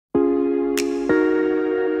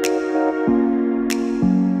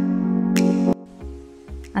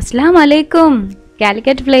അസ്സലാമു അലൈക്കും.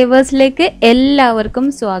 കാലിക്കറ്റ് ഫ്ലേവേഴ്സിലേക്ക് എല്ലാവർക്കും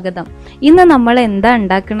സ്വാഗതം. ഇന്ന് നമ്മൾ എന്താ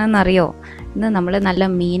ഉണ്ടാക്കണമെന്നറിയോ? ഇന്ന് നമ്മൾ നല്ല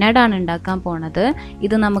മീനടാണ് ഉണ്ടാക്കാൻ പോണത്.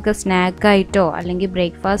 ഇത് നമുക്ക് സ്നാക്കായിട്ടോ അല്ലെങ്കിൽ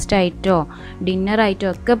ബ്രേക്ക്ഫാസ്റ്റ് ആയിട്ടോ ഡിന്നറായിട്ടോ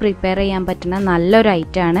ഒക്കെ പ്രിപ്പയർ ചെയ്യാൻ പറ്റുന്ന നല്ലൊരു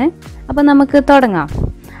ഐറ്റമാണ്. അപ്പോൾ നമുക്ക് തുടങ്ങാം.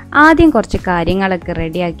 ആദ്യം കുറച്ച് കാര്യങ്ങളൊക്കെ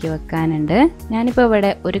റെഡിയാക്കി വെക്കാനുണ്ട്. ഞാനിപ്പോൾ ഇവിടെ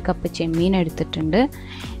 1 കപ്പ് ചെമ്മീൻ എടുത്തിട്ടുണ്ട്.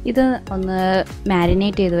 ഇത് ഒന്ന്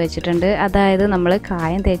മാരിനേറ്റ് ചെയ്ത് വെച്ചിട്ടുണ്ട്. അതായത് നമ്മൾ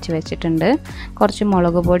കായം തേച്ച് വെച്ചിട്ടുണ്ട്. കുറച്ച്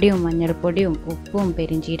മുളക് പൊടിയും മഞ്ഞൾപ്പൊടിയും ഉപ്പും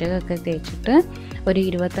പെരിഞ്ചീരകമൊക്കെ തേച്ചിട്ട് ഒരു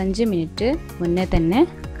 25 മിനിറ്റ് മുന്നേ തന്നെ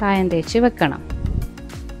കായം തേച്ച് വെക്കണം.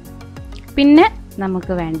 പിന്നെ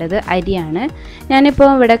നമുക്ക് വേണ്ടത് അരിയാണ്. ഞാനിപ്പോൾ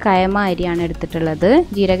ഇവിടെ കൈമ അരിയാണ് എടുത്തിട്ടുള്ളത്.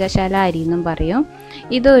 ജീരകശാല അരി എന്നും പറയും.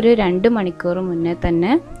 ഇതൊരു 2 മണിക്കൂർ മുന്നേ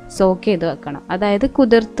തന്നെ സോക്ക് ചെയ്ത് വെക്കണം, അതായത്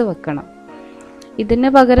കുതിർത്ത് വെക്കണം. ഇതിന്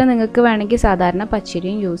പകരം നിങ്ങൾക്ക് വേണമെങ്കിൽ സാധാരണ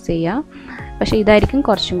പച്ചരിയും യൂസ് ചെയ്യാം, പക്ഷേ ഇതായിരിക്കും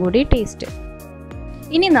കുറച്ചും കൂടി ടേസ്റ്റ്.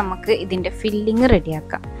 ഇനി നമുക്ക് ഇതിൻ്റെ ഫില്ലിങ്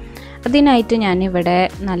റെഡിയാക്കാം. അതിനായിട്ട് ഞാനിവിടെ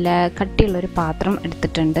നല്ല കട്ടിയുള്ളൊരു പാത്രം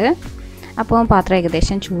എടുത്തിട്ടുണ്ട്. അപ്പോൾ പാത്രം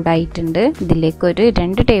ഏകദേശം ചൂടായിട്ടുണ്ട്. ഇതിലേക്കൊരു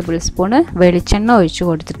 2 ടേബിൾ സ്പൂൺ വെളിച്ചെണ്ണ ഒഴിച്ച്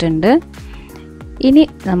കൊടുത്തിട്ടുണ്ട്. ഇനി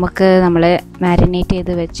നമുക്ക് നമ്മൾ മാരിനേറ്റ്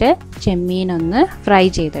ചെയ്ത് വെച്ച ചെമ്മീനൊന്ന് ഫ്രൈ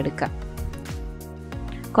ചെയ്തെടുക്കാം.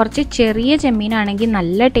 കുറച്ച് ചെറിയ ചെമ്മീനാണെങ്കിൽ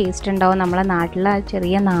നല്ല ടേസ്റ്റ് ഉണ്ടാവും, നമ്മളെ നാട്ടിലെ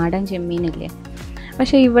ചെറിയ നാടൻ ചെമ്മീനില്ലേ.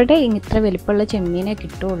 പക്ഷേ ഇവിടെ ഇത്ര വലിപ്പമുള്ള ചെമ്മീനേ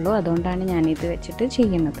കിട്ടുള്ളൂ, അതുകൊണ്ടാണ് ഞാനിത് വെച്ചിട്ട്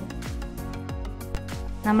ചെയ്യുന്നത്.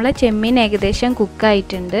 നമ്മളെ ചെമ്മീൻ ഏകദേശം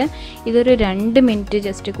കുക്കായിട്ടുണ്ട്. ഇതൊരു 2 മിനിറ്റ്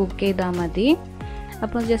ജസ്റ്റ് കുക്ക് ചെയ്താൽ മതി.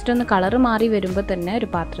 അപ്പോൾ ജസ്റ്റ് ഒന്ന് കളറ് മാറി വരുമ്പോൾ തന്നെ ഒരു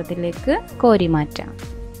പാത്രത്തിലേക്ക് കോരി മാറ്റാം.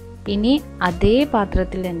 ഇനി അതേ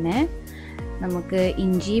പാത്രത്തിൽ തന്നെ നമുക്ക്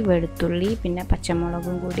ഇഞ്ചി വെളുത്തുള്ളി പിന്നെ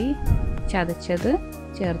പച്ചമുളകും കൂടി ചതച്ചത്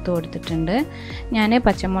ചേർത്ത് കൊടുത്തിട്ടുണ്ട്. ഞാൻ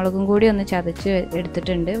പച്ചമുളകും കൂടി ഒന്ന് ചതച്ച്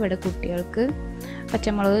എടുത്തിട്ടുണ്ട്. ഇവിടെ കുട്ടികൾക്ക്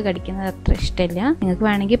പച്ചമുളക് കടിക്കുന്നത് അത്ര ഇഷ്ടമില്ല. നിങ്ങൾക്ക്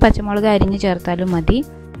വേണമെങ്കിൽ പച്ചമുളക് അരിഞ്ഞ് ചേർത്താലും മതി.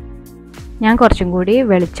 ഞാൻ കുറച്ചും കൂടി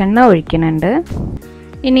വെളിച്ചെണ്ണ ഒഴിക്കുന്നുണ്ട്.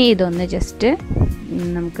 ഇനി ഇതൊന്ന് ജസ്റ്റ്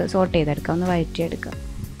നമുക്ക് സോട്ട് ചെയ്തെടുക്കാം, ഒന്ന് വഴറ്റിയെടുക്കാം.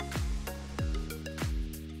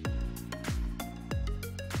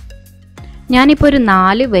 ഞാനിപ്പോൾ ഒരു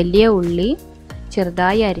 4 വലിയ ഉള്ളി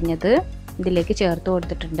ചെറുതായി അരിഞ്ഞത് ഇതിലേക്ക് ചേർത്ത്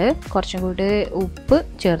കൊടുത്തിട്ടുണ്ട്. കുറച്ചും കൂടി ഉപ്പ്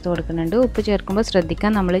ചേർത്ത് കൊടുക്കുന്നുണ്ട്. ഉപ്പ് ചേർക്കുമ്പോൾ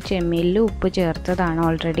ശ്രദ്ധിക്കാൻ, നമ്മൾ ചെമ്മീനിൽ ഉപ്പ് ചേർത്തതാണ്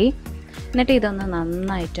ഓൾറെഡി. എന്നിട്ട് ഇതൊന്ന്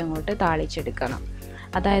നന്നായിട്ട് അങ്ങോട്ട് താളിച്ചെടുക്കണം,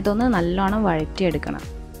 അതായത് ഒന്ന് നല്ലോണം വഴറ്റിയെടുക്കണം.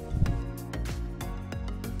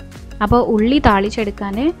 അപ്പോൾ ഉള്ളി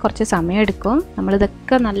താളിച്ചെടുക്കാൻ കുറച്ച് സമയമെടുക്കും.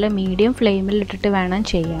 നമ്മളിതൊക്കെ നല്ല മീഡിയം ഫ്ലെയിമിൽ ഇട്ടിട്ട് വേണം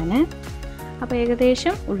ചെയ്യാൻ. അപ്പോൾ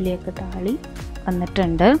ഏകദേശം ഉള്ളിയൊക്കെ താളി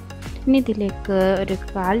വന്നിട്ടുണ്ട്. ഇനി ഇതിലേക്ക് ഒരു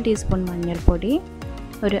 1/4 ടീസ്പൂൺ മഞ്ഞൾപ്പൊടി,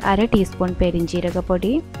 ഒരു 1/2 ടീസ്പൂൺ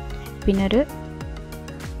പെരിഞ്ചീരകപ്പൊടി, പിന്നെ ഒരു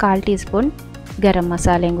 1/4 ടീസ്പൂൺ ഗരം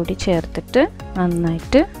മസാലയും കൂടി ചേർത്തിട്ട്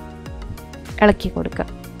നന്നായിട്ട് ഇളക്കി കൊടുക്കുക.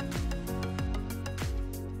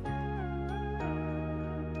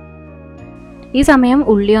 ഈ സമയം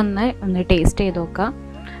ഉള്ളി ഒന്ന് ടേസ്റ്റ് ചെയ്ത് നോക്കുക.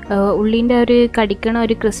 ഉള്ളീൻ്റെ ഒരു കടിക്കണ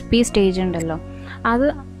ഒരു ക്രിസ്പി സ്റ്റേജ് ഉണ്ടല്ലോ, അത്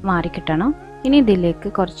മാറിക്കിട്ടണം. ഇനി ഇതിലേക്ക്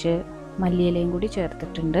കുറച്ച് മല്ലിയിലയും കൂടി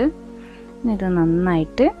ചേർത്തിട്ടുണ്ട്. ഇത്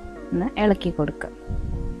നന്നായിട്ട് ഒന്ന് ഇളക്കി കൊടുക്കുക.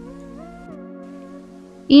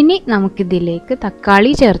 ഇനി നമുക്കിതിലേക്ക്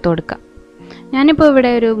തക്കാളി ചേർത്ത് കൊടുക്കാം. ഞാനിപ്പോൾ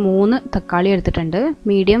ഇവിടെ ഒരു 3 തക്കാളി എടുത്തിട്ടുണ്ട്.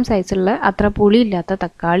 മീഡിയം സൈസുള്ള, അത്ര പുളിയില്ലാത്ത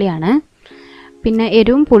തക്കാളിയാണ്. പിന്നെ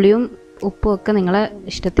എരിവും പുളിയും ഉപ്പും ഒക്കെ നിങ്ങളെ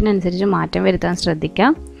ഇഷ്ടത്തിനനുസരിച്ച് മാറ്റം വരുത്താൻ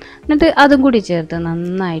ശ്രദ്ധിക്കാം. എന്നിട്ട് അതും കൂടി ചേർത്ത്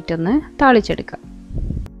നന്നായിട്ടൊന്ന് താളിച്ചെടുക്കാം.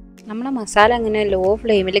 നമ്മളെ മസാല അങ്ങനെ ലോ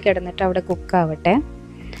ഫ്ലെയിമിൽ കിടന്നിട്ട് അവിടെ കുക്കാവട്ടെ.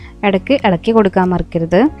 ഇടയ്ക്ക് ഇളക്കി കൊടുക്കാൻ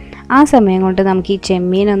മറക്കരുത്. ആ സമയം കൊണ്ട് നമുക്ക് ഈ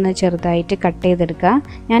ചെമ്മീനൊന്ന് ചെറുതായിട്ട് കട്ട് ചെയ്തെടുക്കാം.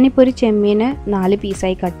 ഞാനിപ്പോൾ ഒരു ചെമ്മീന് 4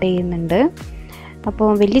 പീസായി കട്ട് ചെയ്യുന്നുണ്ട്. അപ്പോൾ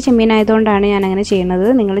വലിയ ചെമ്മീനായതുകൊണ്ടാണ് ഞാൻ അങ്ങനെ ചെയ്യുന്നത്.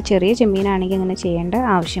 നിങ്ങൾ ചെറിയ ചെമ്മീനാണെങ്കിൽ അങ്ങനെ ചെയ്യേണ്ട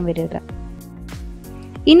ആവശ്യം വരില്ല.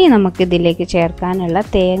 ഇനി നമുക്കിതിലേക്ക് ചേർക്കാനുള്ള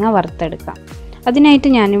തേങ്ങ വറുത്തെടുക്കാം. അതിനായിട്ട്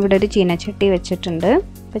ഞാനിവിടെ ഒരു ചീനച്ചട്ടി വെച്ചിട്ടുണ്ട്.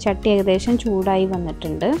 അപ്പോൾ ചട്ടി ഏകദേശം ചൂടായി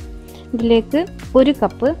വന്നിട്ടുണ്ട്. ഇതിലേക്ക് 1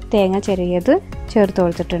 കപ്പ് തേങ്ങ ചിരകിയത് ചേർത്ത്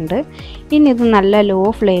കൊടുത്തിട്ടുണ്ട്. ഇനി ഇത് നല്ല ലോ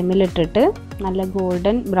ഫ്ലെയിമിലിട്ടിട്ട് നല്ല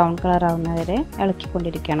ഗോൾഡൻ ബ്രൗൺ കളർ ആവുന്നവരെ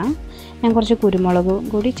ഇളക്കിക്കൊണ്ടിരിക്കണം. ഞാൻ കുറച്ച് കുരുമുളക്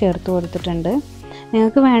കൂടി ചേർത്ത് കൊടുത്തിട്ടുണ്ട്.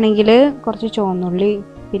 നിങ്ങൾക്ക് വേണമെങ്കിൽ കുറച്ച് ചുവന്നുള്ളി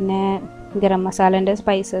പിന്നെ ഗരം മസാലേൻ്റെ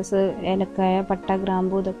സ്പൈസസ്, ഏലക്കായ, പട്ട,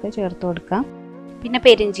 ഗ്രാമ്പൂ ഇതൊക്കെ ചേർത്ത് കൊടുക്കാം. പിന്നെ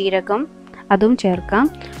പെരിഞ്ചീരകം അതും ചേർക്കാം.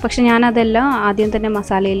 പക്ഷെ ഞാനതെല്ലാം ആദ്യം തന്നെ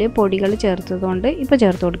മസാലയിൽ പൊടികൾ ചേർത്തതുകൊണ്ട് ഇപ്പോൾ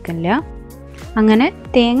ചേർത്ത് കൊടുക്കില്ല. അങ്ങനെ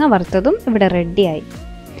തേങ്ങ വറുത്തതും ഇവിടെ റെഡിയായി.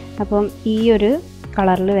 അപ്പം ഈ ഒരു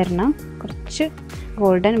കളറിൽ വരണം, കുറച്ച്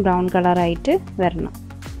ഗോൾഡൻ ബ്രൗൺ കളറായിട്ട് വരണം.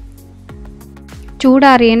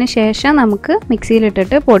 ചൂടാറിയതിന് ശേഷം നമുക്ക്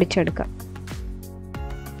മിക്സിയിലിട്ടിട്ട് പൊടിച്ചെടുക്കാം.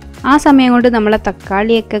 ആ സമയം കൊണ്ട് നമ്മളെ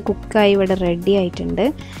തക്കാളിയൊക്കെ കുക്കായി ഇവിടെ റെഡി ആയിട്ടുണ്ട്.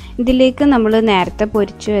 ഇതിലേക്ക് നമ്മൾ നേരത്തെ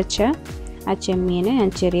പൊരിച്ച് വെച്ച ആ ചെമ്മീൻ ഞാൻ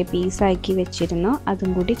ചെറിയ പീസാക്കി വെച്ചിരുന്നു, അതും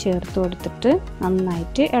കൂടി ചേർത്ത് കൊടുത്തിട്ട്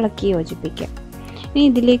നന്നായിട്ട് ഇളക്കി യോജിപ്പിക്കാം. ഇനി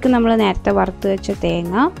ഇതിലേക്ക് നമ്മൾ നേരത്തെ വറുത്ത് വെച്ച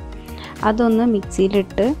തേങ്ങ അതൊന്ന്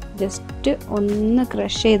മിക്സിയിലിട്ട് ജസ്റ്റ് ഒന്ന്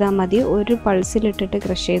ക്രഷ് ചെയ്താൽ മതി. ഒരു പൾസിലിട്ടിട്ട്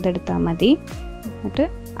ക്രഷ് ചെയ്തെടുത്താൽ മതി. എന്നിട്ട്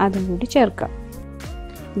അതും കൂടി ചേർക്കാം.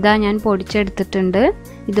 ഇതാ ഞാൻ പൊടിച്ചെടുത്തിട്ടുണ്ട്.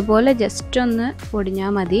 ഇതുപോലെ ജസ്റ്റ് ഒന്ന്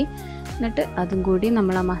പൊടിഞ്ഞാൽ മതി. എന്നിട്ട് അതും കൂടി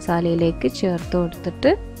നമ്മൾ ആ മസാലയിലേക്ക് ചേർത്ത് കൊടുത്തിട്ട്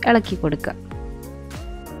ഇളക്കി കൊടുക്കുക.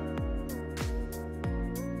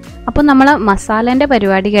 അപ്പോൾ നമ്മൾ മസാലേൻ്റെ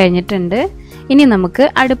പരിപാടി കഴിഞ്ഞിട്ടുണ്ട്. ഇനി നമുക്ക്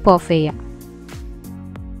അടുപ്പ് ഓഫ് ചെയ്യാം.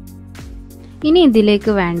 ഇനി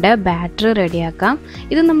ഇതിലേക്ക് വേണ്ട ബാറ്റർ റെഡിയാക്കാം.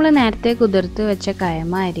 ഇത് നമ്മൾ നേരത്തെ കുതിർത്ത് വെച്ച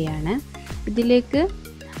കൈമ അരിയാണ്. ഇതിലേക്ക്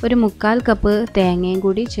ഒരു 1/4 കപ്പ് തേങ്ങയും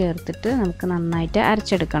കൂടി ചേർത്തിട്ട് നമുക്ക് നന്നായിട്ട്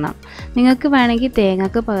അരച്ചെടുക്കണം. നിങ്ങൾക്ക് വേണമെങ്കിൽ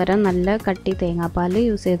തേങ്ങയ്ക്ക് പകരം നല്ല കട്ടി തേങ്ങാപ്പാൽ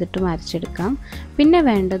യൂസ് ചെയ്തിട്ടും അരച്ചെടുക്കാം. പിന്നെ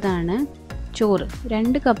വേണ്ടതാണ് ചോറ്.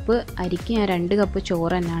 2 കപ്പ് അരിക്ക് ഞാൻ 2 കപ്പ്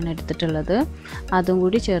ചോറ് തന്നെയാണ് എടുത്തിട്ടുള്ളത്. അതും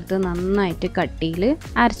കൂടി ചേർത്ത് നന്നായിട്ട് കട്ടിയിൽ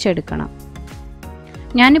അരച്ചെടുക്കണം.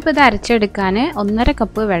 ഞാനിപ്പോൾ ഇത് അരച്ചെടുക്കാൻ 1.5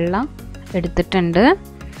 കപ്പ് വെള്ളം എടുത്തിട്ടുണ്ട്.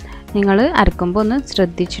 നിങ്ങൾ അരക്കുമ്പോൾ ഒന്ന്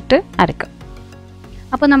ശ്രദ്ധിച്ചിട്ട് അരക്കുക.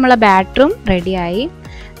 അപ്പോൾ നമ്മളെ ബാറ്ററും റെഡിയായി.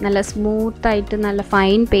 നല്ല സ്മൂത്തായിട്ട് നല്ല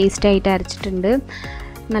ഫൈൻ പേസ്റ്റായിട്ട് അരച്ചിട്ടുണ്ട്.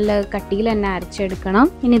 നല്ല കട്ടിയിൽ തന്നെ അരച്ചെടുക്കണം.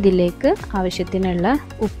 ഇനി ഇതിലേക്ക് ആവശ്യത്തിനുള്ള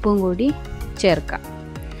ഉപ്പും കൂടി ചേർക്കാം.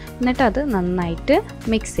 എന്നിട്ട് അത് നന്നായിട്ട്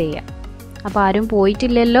മിക്സ് ചെയ്യാം. അപ്പോൾ ആരും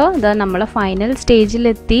പോയിട്ടില്ലല്ലോ. ഇതാ നമ്മൾ ഫൈനൽ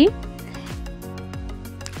സ്റ്റേജിലെത്തി.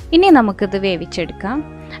 ഇനി നമുക്കിത് വേവിച്ചെടുക്കാം.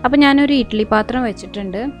 അപ്പോൾ ഞാനൊരു ഇഡ്ഡലി പാത്രം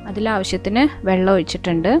വെച്ചിട്ടുണ്ട്. അതിലാവശ്യത്തിന് വെള്ളം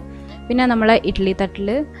ഒഴിച്ചിട്ടുണ്ട്. പിന്നെ നമ്മളെ ഇഡ്ഡലി തട്ടിൽ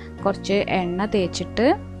കുറച്ച് എണ്ണ തേച്ചിട്ട്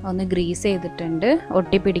ഒന്ന് ഗ്രീസ് ചെയ്തിട്ടുണ്ട്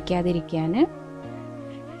ഒട്ടിപ്പിടിക്കാതിരിക്കാൻ.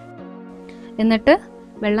 എന്നിട്ട്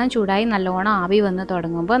വെള്ളം ചൂടായി നല്ലോണം ആവി വന്ന്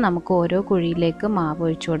തുടങ്ങുമ്പോൾ നമുക്ക് ഓരോ കുഴിയിലേക്ക് മാവ്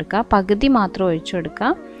ഒഴിച്ചു കൊടുക്കാം. പകുതി മാത്രം ഒഴിച്ചു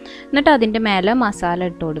കൊടുക്കാം. എന്നിട്ട് അതിൻ്റെ മേലെ മസാല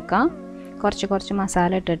ഇട്ട് കൊടുക്കാം. കുറച്ച്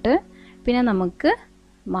മസാല ഇട്ടിട്ട് പിന്നെ നമുക്ക്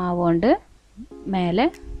മാവ് കൊണ്ട് മേലെ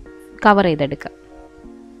കവർ ചെയ്തെടുക്കാം.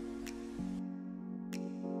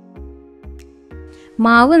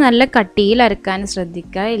 മാവ് നല്ല കട്ടിയിൽ അരക്കാൻ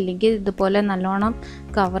ശ്രദ്ധിക്കുക. ഇല്ലെങ്കിൽ ഇതുപോലെ നല്ലോണം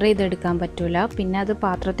കവർ ചെയ്തെടുക്കാൻ പറ്റില്ല. പിന്നെ അത്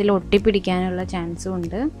പാത്രത്തിൽ ഒട്ടിപ്പിടിക്കാനുള്ള ചാൻസും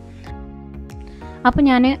ഉണ്ട്. അപ്പോൾ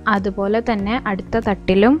ഞാൻ അതുപോലെ തന്നെ അടുത്ത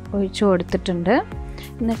തട്ടിലും ഒഴിച്ചു കൊടുത്തിട്ടുണ്ട്.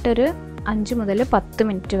 എന്നിട്ടൊരു 5 മുതൽ 10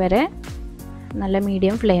 മിനിറ്റ് വരെ നല്ല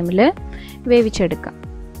മീഡിയം ഫ്ലെയിമിൽ വേവിച്ചെടുക്കാം.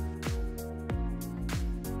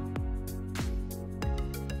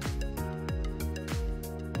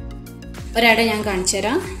 ഒരട ഞാൻ കാണിച്ചു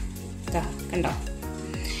തരാം. കണ്ടോ,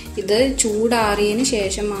 ഇത് ചൂടാറിയതിന്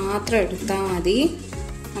ശേഷം മാത്രം എടുത്താൽ മതി.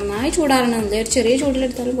 നന്നായി ചൂടാറണം. ഒരു ചെറിയ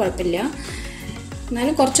ചൂടിലെടുത്താലും കുഴപ്പമില്ല,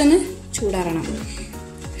 എന്നാലും കുറച്ചൊന്ന് ചൂടാറണം.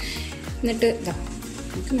 എന്നിട്ട് ഇതാ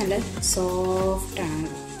നമുക്ക് നല്ല സോഫ്റ്റാണ്,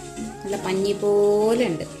 നല്ല പഞ്ഞി പോലെ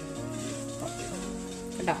ഉണ്ട്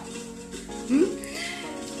കേട്ടോ.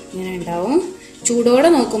 ഇങ്ങനെ ഉണ്ടാവും.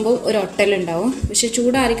 ചൂടോടെ നോക്കുമ്പോൾ ഒരു ഒട്ടലുണ്ടാവും. പക്ഷെ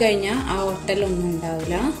ചൂടാറിക്കഴിഞ്ഞാൽ ആ ഒട്ടലൊന്നും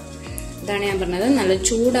ഉണ്ടാവില്ല. അതാണ് ഞാൻ പറഞ്ഞത്, നല്ല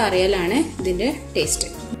ചൂടാറിയാലാണ് ഇതിൻ്റെ ടേസ്റ്റ്.